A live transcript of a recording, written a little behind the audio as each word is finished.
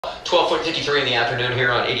12:53 in the afternoon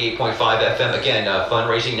here on 88.5 FM. Again,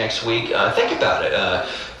 fundraising next week. Think about it.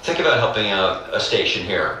 Think about helping out a station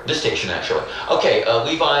here. This station, actually. Okay,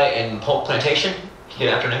 Levi and Polk Plantation. Good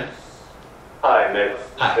afternoon. Hi, Mick.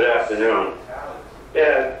 Hi. Good afternoon.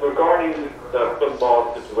 Yeah, regarding the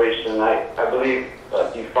football situation, I believe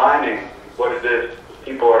defining what it is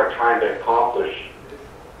people are trying to accomplish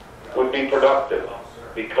would be productive,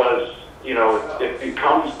 because, you know,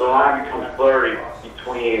 the line becomes blurry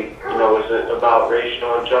between, you know, is it about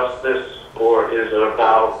racial injustice, or is it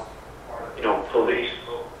about, you know, police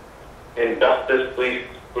injustice, police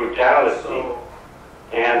brutality?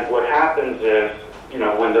 And what happens is, you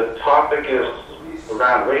know, when the topic is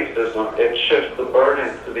around racism, it shifts the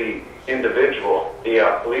burden to the individual,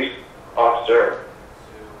 the police officer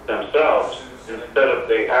themselves, instead of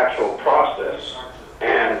the actual process.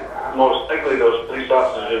 And most likely those police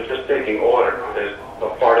officers are just taking order as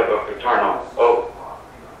a part of a fraternal oath.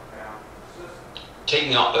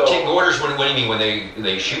 Taking orders, what do you mean? When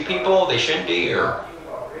they shoot people, they shouldn't be, or?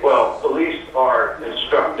 Well, police are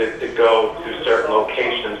instructed to go to certain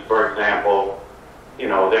locations, for example. You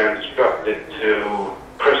know, they're instructed to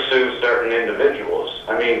pursue certain individuals.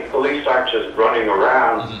 I mean, police aren't just running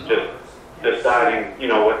around just deciding, you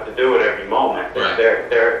know, what to do at every moment. Right.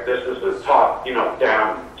 This is a top, you know,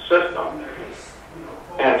 down system.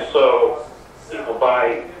 And so, you know,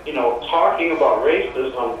 by, you know, talking about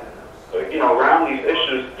racism, you know, around these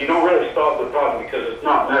issues, you don't really solve the problem because it's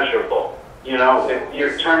not measurable. You know,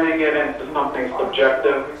 you're turning it into something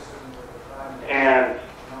subjective, and,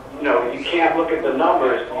 you know, you can't look at the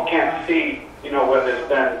numbers, you can't see, you know, whether there's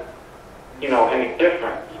been, you know, any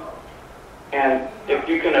difference. And if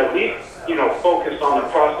you can at least, you know, focus on the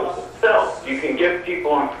process itself, you can give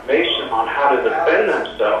people information on how to defend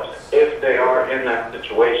themselves if they are in that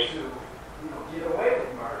situation.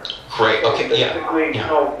 Great. Okay. Basically, you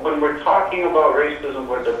know, when we're talking about racism,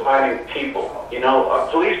 we're dividing people. You know,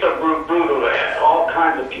 police are brutal to all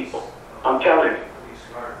kinds of people. I'm telling you.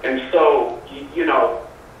 And so, you know,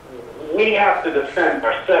 we have to defend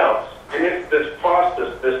ourselves. And it's this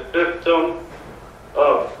process, this system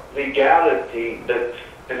of legality that's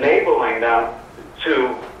enabling them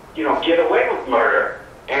to, you know, get away with murder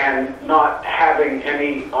and not having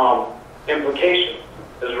any implications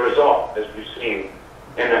as a result, as we've seen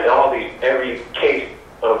in every case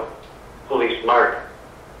of police murder.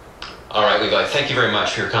 All right, Levi, thank you very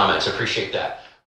much for your comments. I appreciate that.